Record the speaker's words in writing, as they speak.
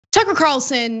Tucker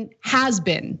Carlson has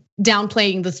been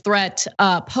downplaying the threat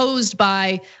posed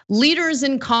by leaders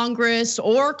in Congress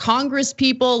or Congress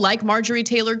people like Marjorie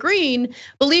Taylor Greene,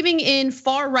 believing in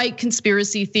far-right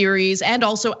conspiracy theories and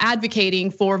also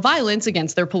advocating for violence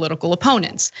against their political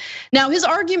opponents. Now, his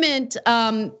argument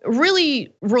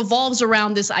really revolves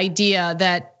around this idea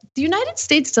that the United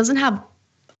States doesn't have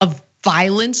a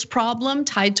violence problem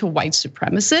tied to white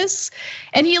supremacists.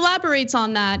 And he elaborates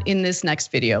on that in this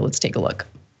next video. Let's take a look.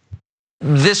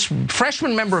 This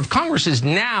freshman member of Congress is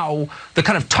now the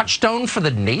kind of touchstone for the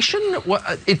nation.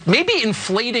 It may be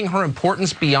inflating her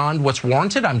importance beyond what's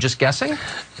warranted, I'm just guessing.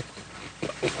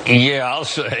 Yeah, I'll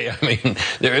say, I mean,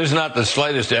 there is not the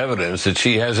slightest evidence that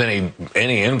she has any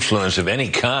influence of any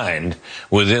kind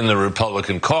within the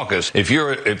Republican caucus. If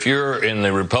you're in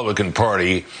the Republican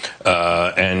Party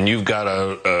and you've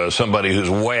got somebody who's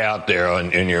way out there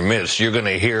in your midst, you're going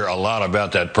to hear a lot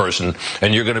about that person,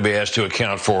 and you're going to be asked to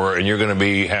account for her, and you're going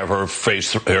to have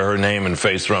her name and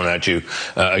face thrown at you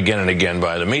again and again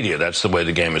by the media. That's the way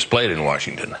the game is played in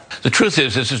Washington. The truth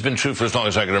is, this has been true for as long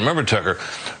as I can remember, Tucker.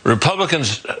 Republicans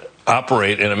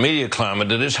operate in a media climate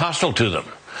that is hostile to them,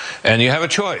 and you have a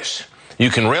choice. You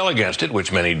can rail against it,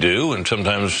 which many do, and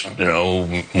sometimes,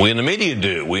 we in the media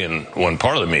do, we in one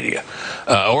part of the media,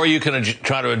 or you can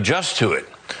try to adjust to it.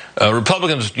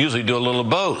 Republicans usually do a little of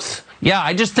both. Yeah,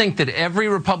 I just think that every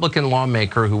Republican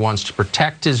lawmaker who wants to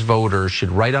protect his voters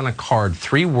should write on a card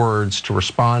 3 words to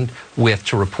respond with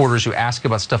to reporters who ask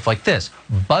about stuff like this.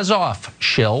 Buzz off,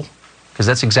 shill, because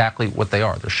that's exactly what they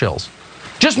are. They're shills.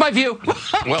 Just my view.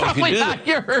 Well, probably not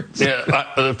yours.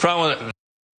 Yeah, the problem.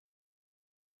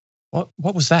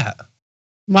 What was that?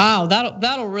 Wow,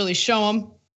 that'll really show him.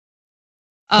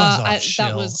 That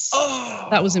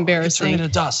was embarrassing. Turning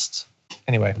into dust.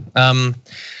 Anyway,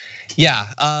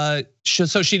 yeah.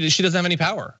 So she doesn't have any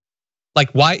power. Like,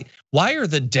 why are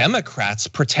the Democrats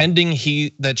pretending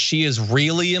that she is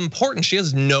really important? She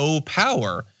has no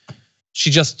power. She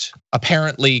just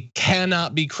apparently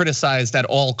cannot be criticized at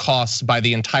all costs by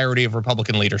the entirety of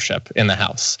Republican leadership in the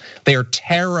House. They are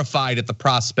terrified at the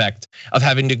prospect of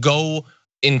having to go,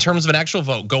 in terms of an actual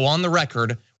vote, go on the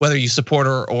record whether you support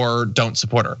her or don't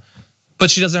support her.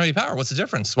 But she doesn't have any power. What's the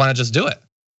difference? Why not just do it?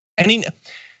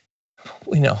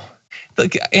 We know.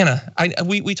 Look, Anna,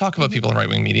 we talk about people in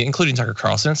right-wing media, including Tucker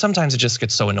Carlson, and sometimes it just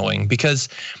gets so annoying because,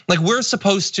 like, we're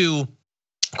supposed to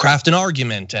craft an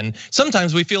argument, and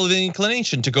sometimes we feel the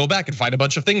inclination to go back and find a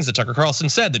bunch of things that Tucker Carlson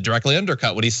said that directly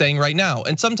undercut what he's saying right now.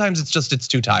 And sometimes it's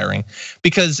too tiring,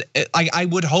 because I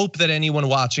would hope that anyone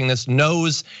watching this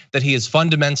knows that he is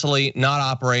fundamentally not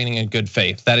operating in good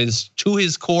faith. That is to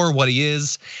his core what he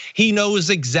is. He knows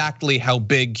exactly how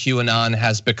big QAnon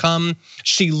has become.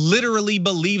 She literally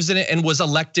believes in it and was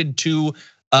elected to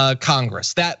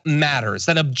Congress. That matters.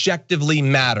 That objectively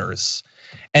matters.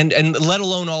 And let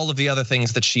alone all of the other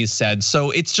things that she's said.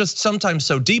 So it's just sometimes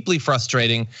so deeply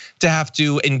frustrating to have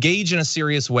to engage in a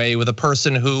serious way with a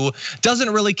person who doesn't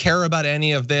really care about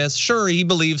any of this. Sure, he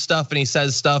believes stuff and he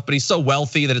says stuff, but he's so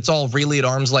wealthy that it's all really at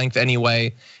arm's length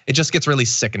anyway. It just gets really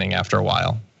sickening after a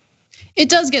while. It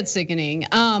does get sickening,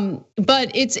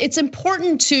 but it's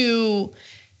important to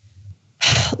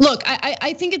look.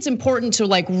 I think it's important to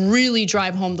really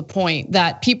drive home the point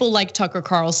that people like Tucker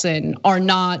Carlson are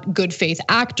not good faith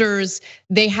actors.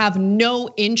 They have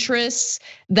no interests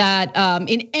that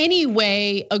in any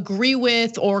way agree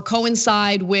with or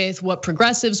coincide with what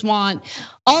progressives want.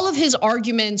 All of his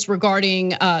arguments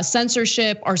regarding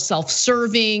censorship are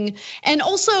self-serving, and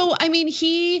also, I mean,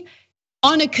 he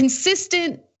on a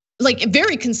consistent,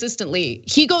 very consistently,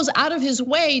 he goes out of his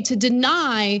way to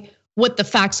deny what the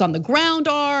facts on the ground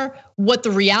are, what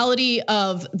the reality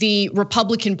of the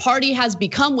Republican Party has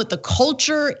become, what the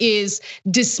culture is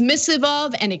dismissive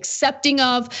of and accepting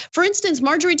of. For instance,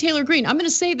 Marjorie Taylor Greene, I'm gonna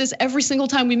say this every single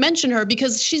time we mention her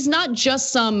because she's not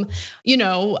just some,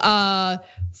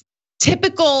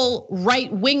 typical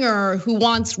right winger who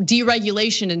wants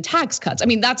deregulation and tax cuts. I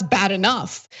mean, that's bad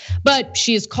enough. But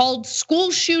she has called school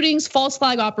shootings false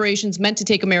flag operations meant to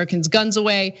take Americans' guns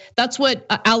away. That's what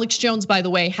Alex Jones, by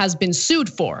the way, has been sued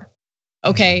for.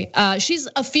 Okay, she's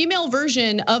a female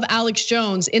version of Alex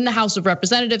Jones in the House of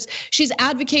Representatives. She's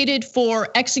advocated for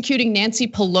executing Nancy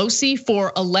Pelosi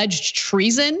for alleged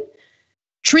treason.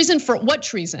 Treason for what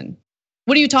treason?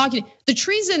 What are you talking? The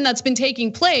treason that's been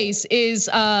taking place is,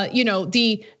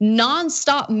 the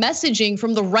nonstop messaging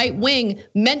from the right wing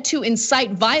meant to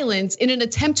incite violence in an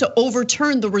attempt to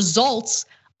overturn the results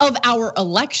of our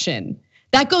election.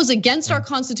 That goes against our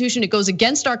Constitution. It goes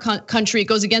against our country. It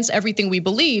goes against everything we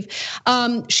believe.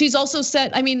 She's also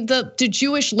said, I mean, the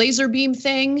Jewish laser beam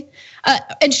thing,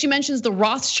 and she mentions the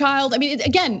Rothschild. I mean,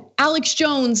 again, Alex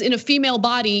Jones in a female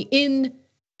body in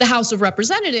the House of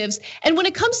Representatives. And when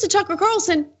it comes to Tucker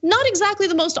Carlson, not exactly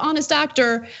the most honest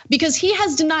actor, because he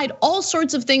has denied all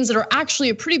sorts of things that are actually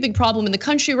a pretty big problem in the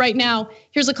country right now.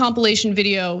 Here's a compilation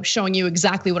video showing you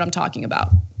exactly what I'm talking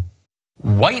about.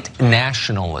 White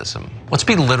nationalism. Let's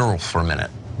be literal for a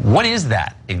minute. What is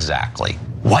that exactly?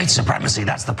 White supremacy,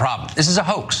 that's the problem. This is a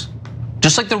hoax.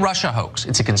 Just like the Russia hoax,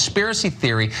 it's a conspiracy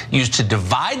theory used to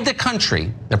divide the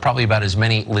country. There are probably about as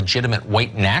many legitimate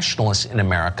white nationalists in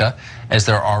America as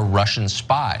there are Russian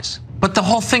spies. But the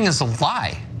whole thing is a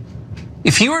lie.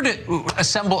 If you were to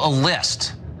assemble a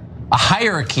list, a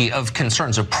hierarchy of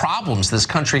concerns, of problems this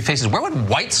country faces, where would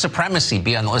white supremacy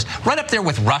be on the list? Right up there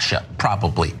with Russia,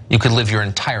 probably. You could live your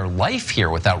entire life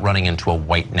here without running into a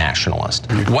white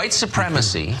nationalist. White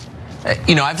supremacy,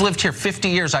 I've lived here 50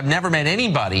 years. I've never met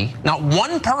anybody, not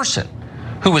one person,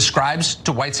 who ascribes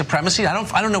to white supremacy.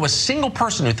 I don't know a single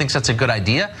person who thinks that's a good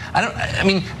idea. I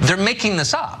mean, they're making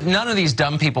this up. None of these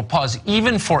dumb people pause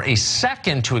even for a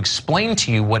second to explain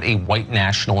to you what a white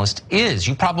nationalist is.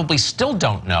 You probably still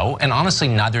don't know, and honestly,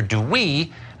 neither do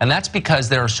we. And that's because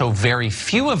there are so very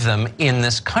few of them in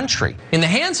this country. In the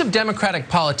hands of Democratic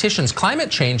politicians, climate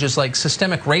change is like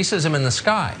systemic racism in the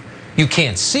sky. You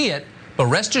can't see it, but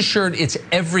rest assured it's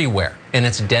everywhere and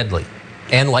it's deadly.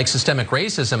 And like systemic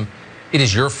racism, it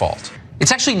is your fault.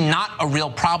 It's actually not a real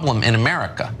problem in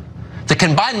America. The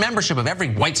combined membership of every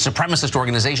white supremacist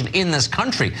organization in this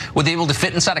country, would they be able to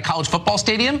fit inside a college football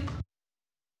stadium?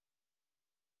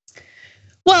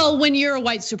 Well, when you're a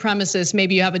white supremacist,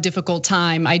 maybe you have a difficult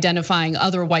time identifying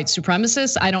other white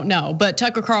supremacists. I don't know. But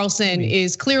Tucker Carlson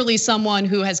is clearly someone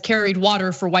who has carried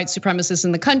water for white supremacists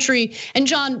in the country. And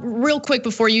John, real quick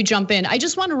before you jump in, I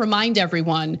just want to remind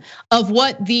everyone of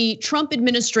what the Trump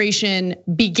administration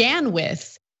began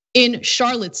with in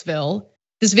Charlottesville.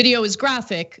 This video is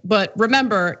graphic, but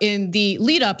remember, in the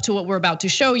lead up to what we're about to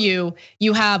show you,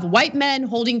 you have white men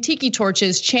holding tiki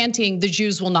torches chanting, "The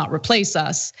Jews will not replace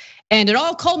us." And it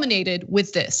all culminated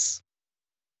with this.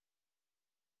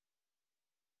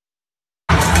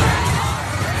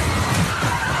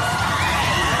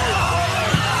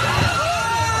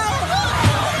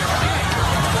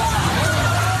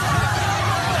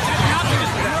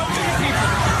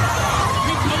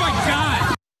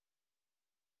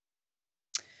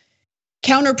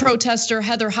 Counter-protester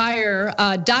Heather Heyer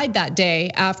died that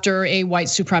day after a white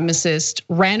supremacist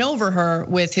ran over her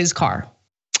with his car.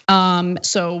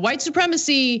 So white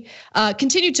supremacy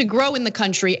continued to grow in the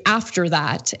country after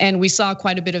that, and we saw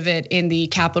quite a bit of it in the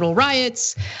Capitol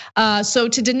riots. So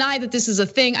to deny that this is a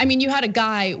thing, I mean, you had a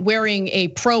guy wearing a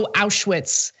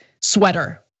pro-Auschwitz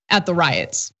sweater at the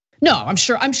riots. No, I'm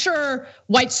sure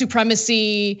white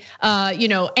supremacy,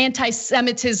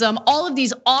 anti-Semitism, all of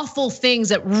these awful things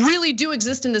that really do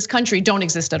exist in this country don't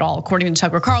exist at all, according to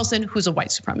Tucker Carlson, who's a white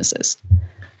supremacist.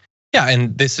 Yeah,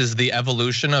 and this is the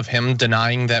evolution of him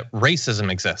denying that racism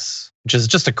exists, which is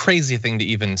just a crazy thing to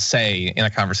even say in a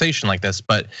conversation like this,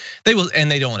 but they will,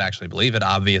 and they don't actually believe it,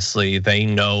 obviously. They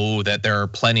know that there are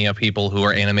plenty of people who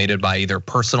are animated by either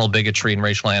personal bigotry and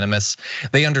racial animus.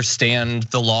 They understand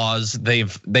the laws, they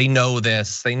know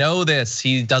this,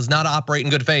 he does not operate in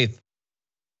good faith.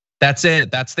 That's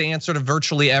it, that's the answer to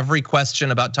virtually every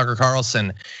question about Tucker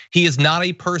Carlson. He is not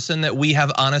a person that we have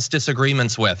honest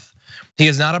disagreements with. He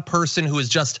is not a person who is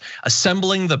just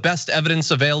assembling the best evidence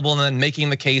available and then making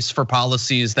the case for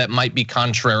policies that might be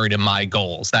contrary to my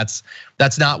goals. That's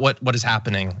not what is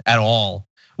happening at all.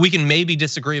 We can maybe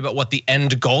disagree about what the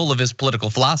end goal of his political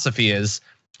philosophy is,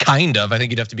 kind of. I think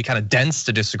you'd have to be kind of dense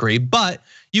to disagree, but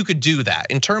you could do that.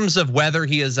 In terms of whether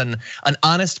he is an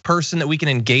honest person that we can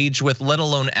engage with, let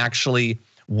alone actually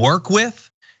work with,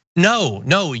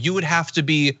 no, you would have to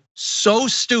be so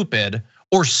stupid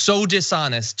or so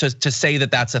dishonest to say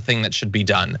that that's a thing that should be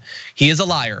done. He is a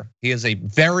liar. He is a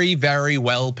very, very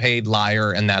well-paid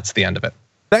liar, and that's the end of it.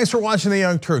 Thanks for watching The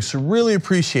Young Turks, really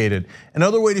appreciate it.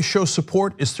 Another way to show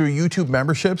support is through YouTube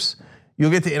memberships.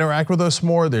 You'll get to interact with us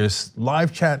more. There's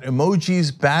live chat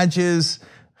emojis, badges.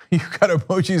 You've got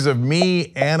emojis of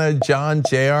me, Anna, John,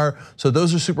 JR, so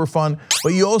those are super fun.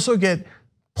 But you also get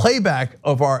playback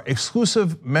of our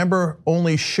exclusive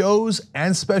member-only shows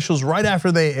and specials right after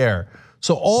they air.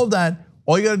 So all of that,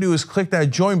 all you gotta do is click that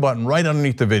join button right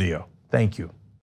underneath the video. Thank you.